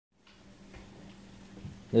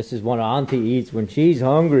This is what Auntie eats when she's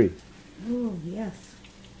hungry. Oh, yes.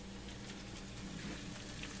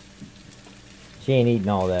 She ain't eating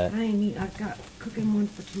all that. I ain't eat. I've got cooking one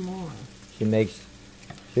for tomorrow.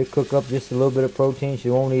 She'll cook up just a little bit of protein. She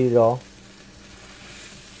won't eat it all.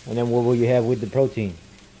 And then what will you have with the protein?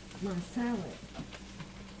 My salad.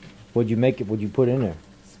 What'd you make it? What'd you put in there?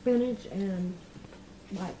 Spinach and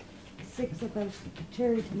like 6 of those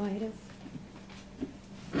cherry tomatoes.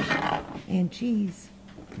 And cheese.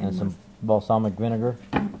 And some balsamic vinegar.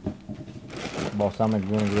 Balsamic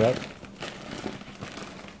vinaigrette.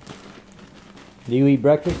 Do you eat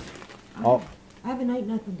breakfast? I haven't ate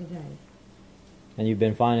nothing today. And you've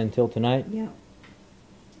been fine until tonight? Yeah.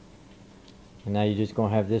 And now you're just going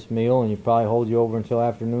to have this meal and you probably hold you over until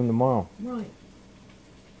afternoon tomorrow. Right.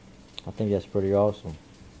 I think that's pretty awesome.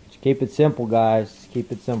 Just keep it simple, guys. Just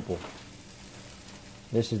keep it simple.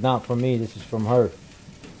 This is not from me. This is from her.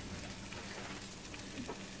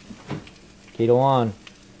 Keto on.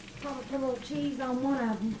 Probably put a little cheese on one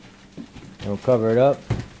of them. We'll cover it up.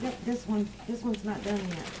 Yep, this one's not done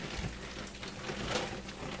yet.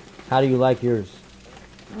 How do you like yours?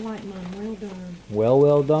 I like mine well done.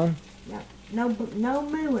 Well done? Yep. No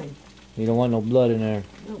mooing. You don't want no blood in there.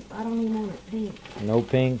 Nope, I don't even want it pink. No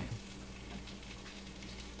pink.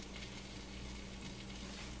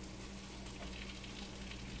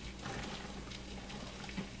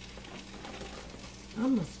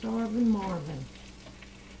 I'm a starving Marvin.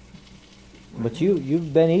 But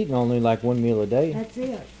you've been eating only like one meal a day. That's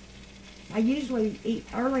it. I usually eat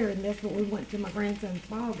earlier than this, but we went to my grandson's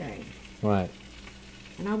ball game. Right.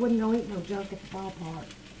 And I wouldn't go eat no junk at the ballpark.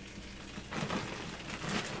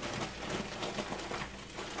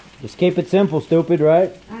 Just keep it simple, stupid,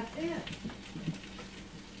 right? That's it.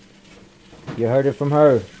 You heard it from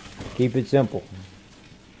her. Keep it simple.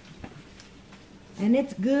 And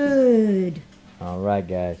it's good. All right,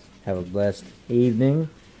 guys. Have a blessed evening.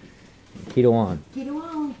 Keto on. Keto on.